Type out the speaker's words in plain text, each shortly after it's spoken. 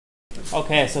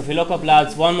Okay, so if you look up,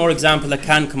 lads, one more example that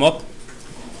can come up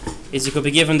is you could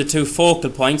be given the two focal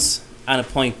points and a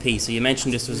point P. So you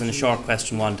mentioned this was in a short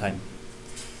question one time.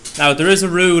 Now there is a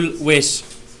rule with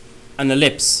an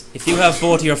ellipse. If you have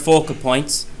both of your focal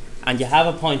points and you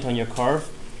have a point on your curve,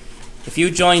 if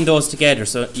you join those together,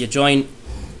 so you join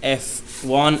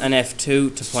F1 and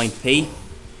F2 to point P,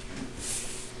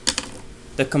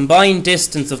 the combined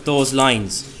distance of those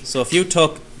lines, so if you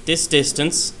took this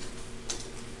distance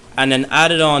and then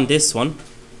added on this one,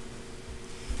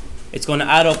 it's going to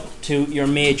add up to your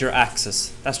major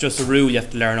axis. That's just a rule you have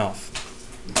to learn off.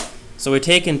 So we're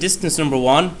taking distance number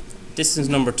 1, distance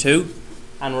number 2,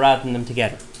 and we're adding them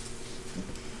together.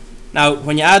 Now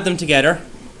when you add them together,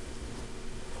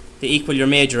 they equal your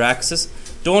major axis.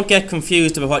 Don't get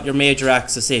confused about what your major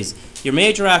axis is. Your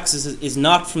major axis is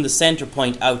not from the center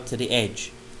point out to the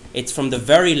edge. It's from the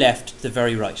very left to the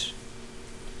very right.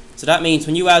 So that means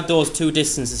when you add those two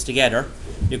distances together,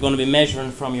 you're going to be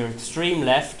measuring from your extreme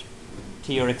left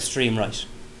to your extreme right.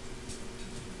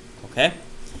 Okay?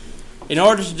 In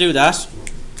order to do that,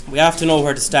 we have to know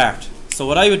where to start. So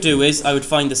what I would do is I would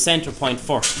find the center point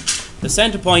first. The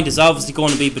center point is obviously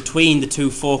going to be between the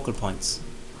two focal points.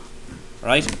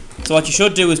 Right? So what you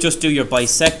should do is just do your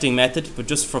bisecting method, but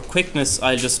just for quickness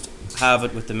I'll just have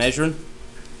it with the measuring.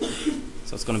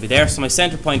 So it's going to be there. So my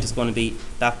center point is going to be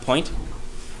that point.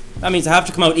 That means I have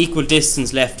to come out equal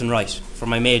distance left and right for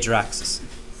my major axis.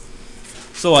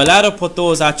 So I'll add up what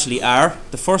those actually are.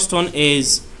 The first one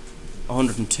is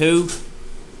 102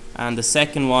 and the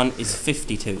second one is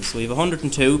 52. So we have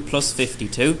 102 plus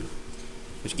 52,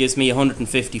 which gives me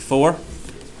 154.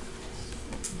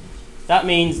 That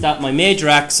means that my major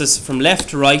axis from left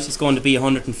to right is going to be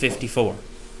 154.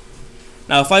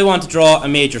 Now if I want to draw a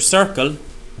major circle,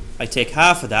 I take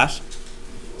half of that.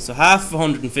 So half of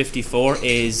 154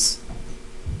 is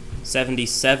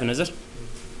 77, is it?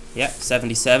 Yeah,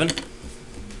 77.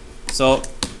 So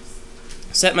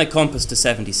set my compass to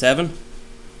 77.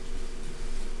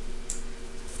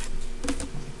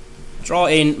 Draw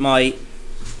in my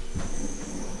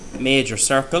major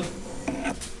circle.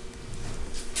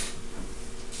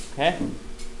 Okay.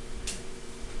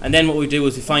 And then what we do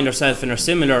is we find ourselves in a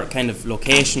similar kind of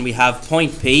location. We have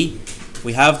point P,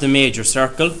 we have the major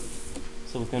circle,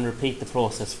 so we can repeat the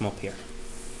process from up here.